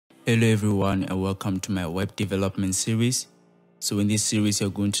Hello everyone and welcome to my web development series. So in this series you're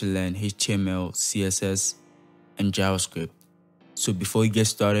going to learn HTML, CSS and JavaScript. So before you get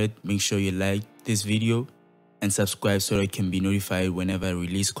started, make sure you like this video and subscribe so that you can be notified whenever I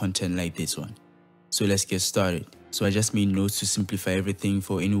release content like this one. So let's get started. So I just made notes to simplify everything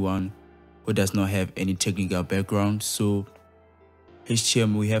for anyone who does not have any technical background. So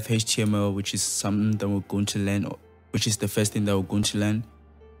HTML, we have HTML, which is something that we're going to learn, which is the first thing that we're going to learn.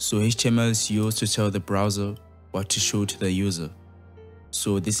 So HTML is used to tell the browser what to show to the user.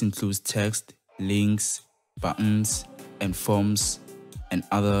 So this includes text, links, buttons, and forms, and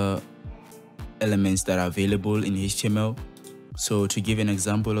other elements that are available in HTML. So to give an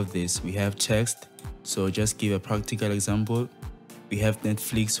example of this, we have text. So just give a practical example. We have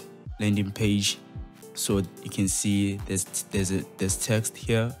Netflix landing page. So you can see there's text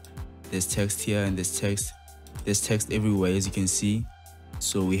here, there's text here, and there's text everywhere, as you can see.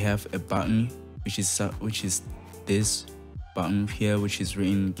 So we have a button which is this button here, which is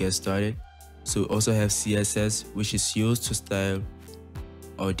written get started. So we also have CSS, which is used to style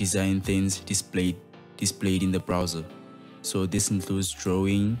or design things displayed in the browser. So this includes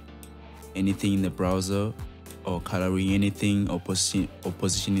drawing anything in the browser, or coloring anything, or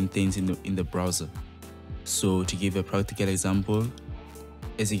positioning things in the browser. So to give a practical example,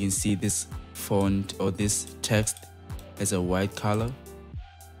 as you can see, this font or this text has a white color.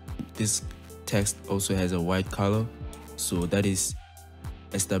 This text also has a white color, so that is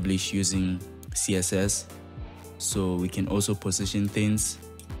established using CSS. So we can also position things.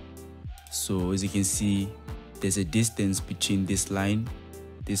 So as you can see, there's a distance between this line,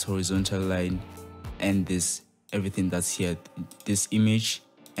 this horizontal line, and this everything that's here, this image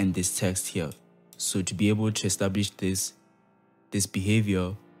and this text here. So to be able to establish this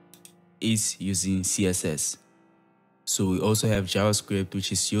behavior is using CSS. So we also have JavaScript,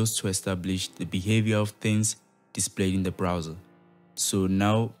 which is used to establish the behavior of things displayed in the browser. So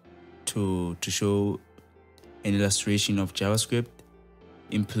now to show an illustration of JavaScript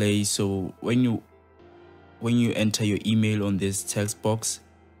in play. So when you enter your email on this text box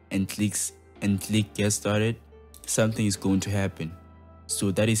and click get started, something is going to happen.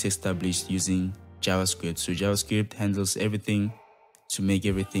 So that is established using JavaScript. So JavaScript handles everything to make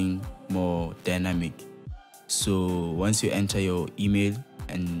everything more dynamic. So once you enter your email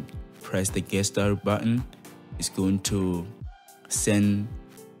and press the get started button, it's going to send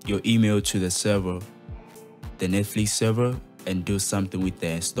your email to the server, the Netflix server, and do something with that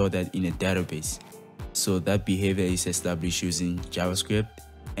and store that in a database. So that behavior is established using JavaScript.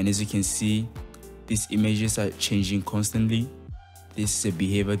 And as you can see, these images are changing constantly. This is a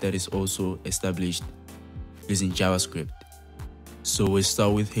behavior that is also established using JavaScript. So we'll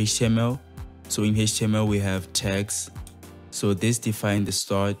start with HTML. So in HTML, we have tags. So this defines the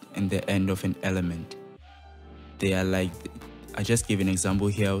start and the end of an element. They are like, I just gave an example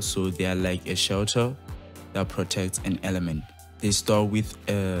here. So they are like a shelter that protects an element. They start with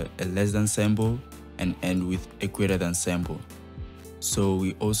a less than symbol and end with a greater than symbol. So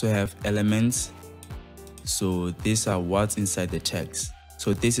we also have elements. So these are what's inside the text.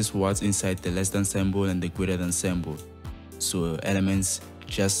 So this is what's inside the less than symbol and the greater than symbol. So elements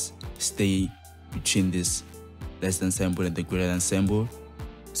just stay between this less than symbol and the greater than symbol.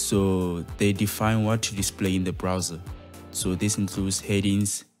 So they define what to display in the browser. So this includes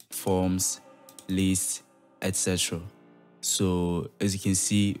headings, forms, lists, etc. So as you can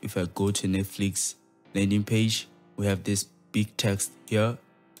see, if I go to Netflix landing page, we have this big text here.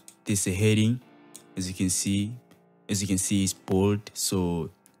 This is a heading. As you can see, it's bold. So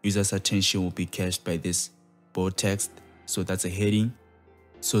users' attention will be catched by this bold text. So that's a heading.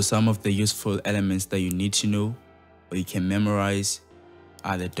 So some of the useful elements that you need to know or you can memorize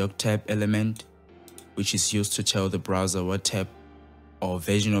are the doc type element, which is used to tell the browser what type or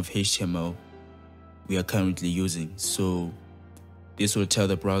version of HTML we are currently using. So this will tell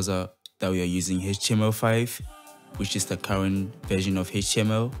the browser that we are using HTML5, which is the current version of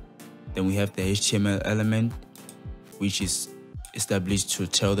HTML. Then we have the HTML element, which is established to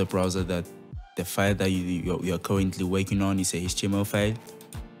tell the browser that the file that you are currently working on is a HTML file.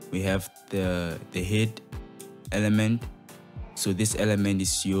 We have the head element. So this element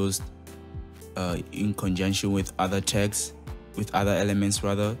is used in conjunction with other tags, with other elements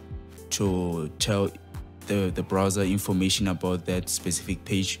rather, to tell the browser information about that specific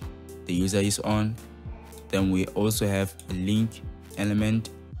page the user is on. Then we also have a link element.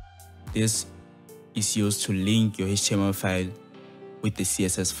 This is used to link your HTML file with the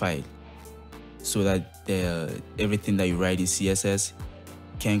CSS file, so that everything that you write in CSS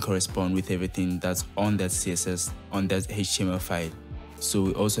can correspond with everything that's on that CSS, on that HTML file. So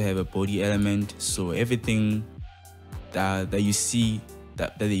we also have a body element. So everything that you see,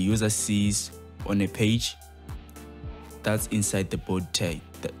 that the user sees on a page, that's inside the body tag,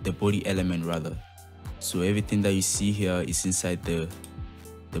 the body element rather. So everything that you see here is inside the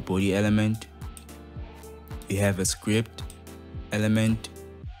body element. We have a script element.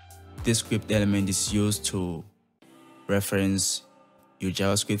 This script element is used to reference your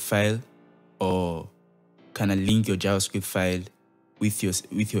JavaScript file or kind of link your JavaScript file with your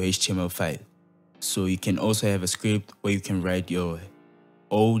HTML file. So you can also have a script where you can write your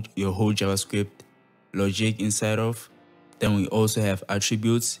whole JavaScript logic inside of. Then we also have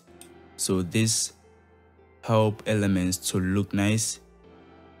attributes. So this help elements to look nice,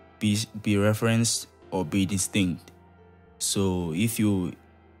 be referenced or be distinct. So if you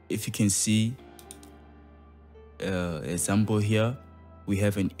can see example here, we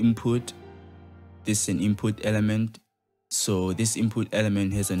have an input. This is an input element. So this input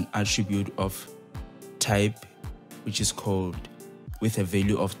element has an attribute of type, which is called with a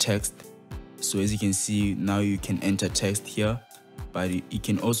value of text. So as you can see, now you can enter text here, but you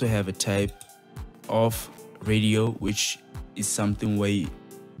can also have a type of radio, which is something where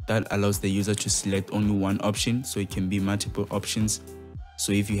that allows the user to select only one option. So it can be multiple options.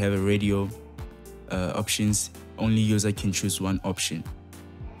 So if you have a radio options, only user can choose one option.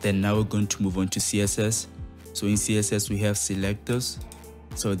 Then now we're going to move on to CSS. So in CSS we have selectors.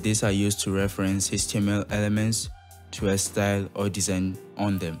 So these are used to reference HTML elements to a style or design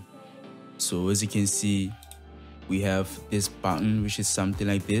on them. So as you can see, we have this button, which is something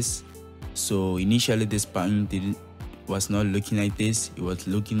like this. So initially this button was not looking like this. It was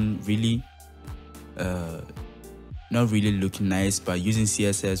looking really not really looking nice, but using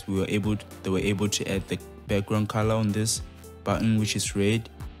CSS they were able to add the background color on this button, which is red,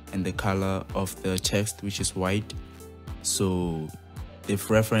 and the color of the text, which is white. So they've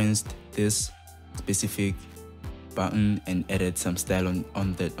referenced this specific button and added some style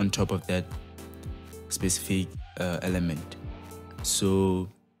on top of that specific element. So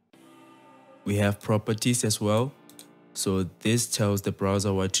we have properties as well. So this tells the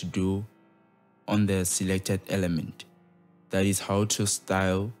browser what to do on the selected element. That is how to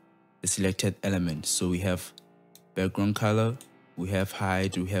style the selected element. So we have background color, we have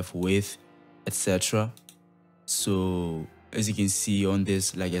height, we have width, etc. So as you can see on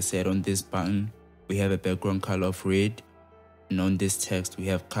this, like I said, on this button, we have a background color of red, and on this text we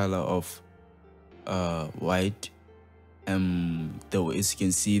have color of white. Though as you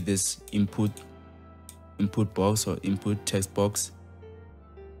can see, this input box or input text box,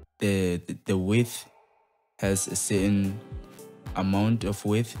 the width has a certain amount of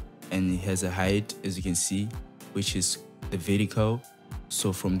width, and it has a height, as you can see, which is the vertical.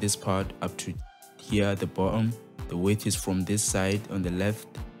 So from this part up to here at the bottom, the width is from this side on the left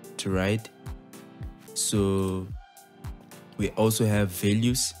to right. So we also have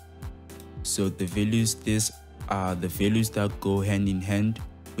values. So the values, these are the values that go hand in hand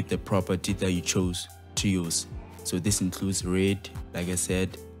with the property that you chose to use. So this includes red, like I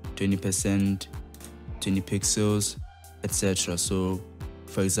said, 20%, 20 pixels, etc. So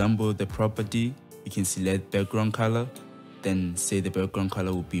for example, the property, you can select background color, then say the background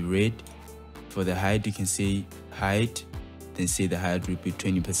color will be red. For the height, you can say height, then say the height will be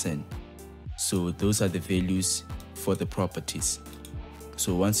 20%. So those are the values for the properties.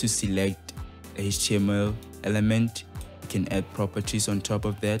 So once you select a HTML element, you can add properties on top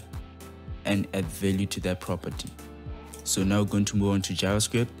of that and add value to that property. So now we're going to move on to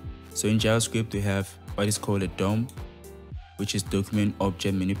JavaScript. So in JavaScript, we have what is called a DOM, which is document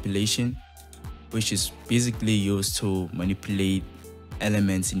object manipulation, which is basically used to manipulate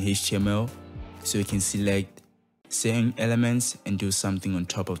elements in HTML. So you can select certain elements and do something on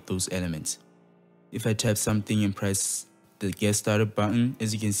top of those elements. If I type something and press the get started button,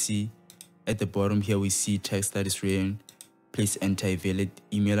 as you can see at the bottom here, we see text that is written, please enter a valid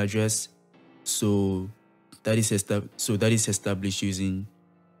email address. So that is established using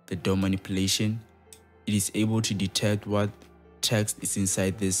the DOM manipulation. It is able to detect what text is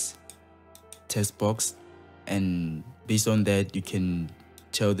inside this text box, and based on that, you can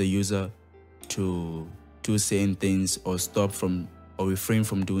tell the user to do certain things or stop from or refrain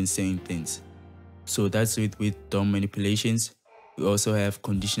from doing certain things. So that's it with DOM manipulations. We also have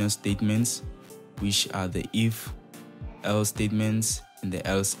conditional statements, which are the if, else statements and the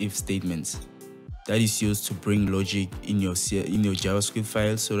else if statements. That is used to bring logic in your JavaScript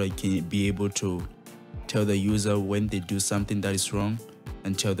file so that you can be able to tell the user when they do something that is wrong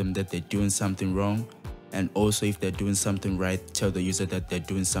and tell them that they're doing something wrong, and also if they're doing something right, tell the user that they're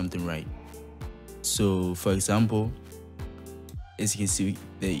doing something right. So for example, As you can see,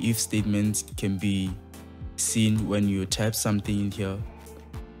 the if statement can be seen when you type something in here.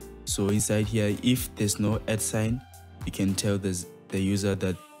 So inside here, if there's no @ sign, you can tell the user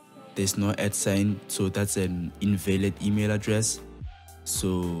that there's no @ sign, so that's an invalid email address.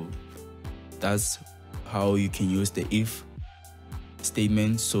 So that's how you can use the if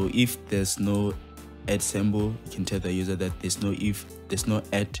statement. So if there's no @ symbol, you can tell the user that there's no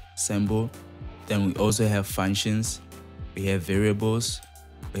 @ symbol. Then we also have functions, we have variables,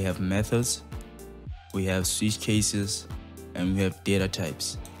 we have methods, we have switch cases, and we have data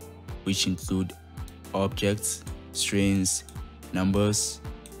types, which include objects, strings, numbers,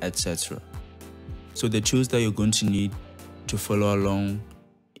 etc. So the tools that you're going to need to follow along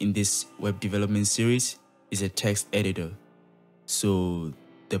in this web development series is a text editor. So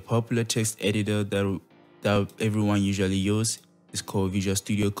the popular text editor that everyone usually uses is called Visual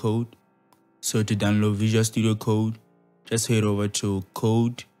Studio Code. So to download Visual Studio Code, just head over to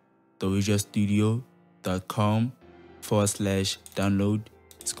code.visualstudio.com/download.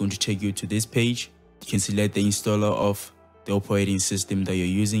 It's going to take you to this page. You can select the installer of the operating system that you're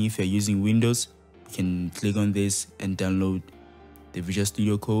using. If you're using Windows, you can click on this and download the Visual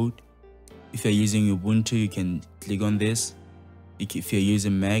Studio Code. If you're using Ubuntu, you can click on this. If you're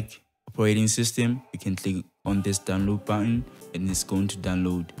using Mac operating system, you can click on this download button and it's going to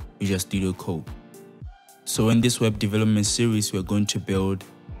download Visual Studio Code. So in this web development series, we're going to build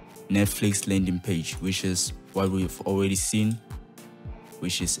Netflix landing page, which is what we've already seen,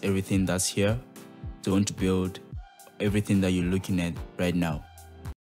 which is everything that's here. So we're going to build everything that you're looking at right now.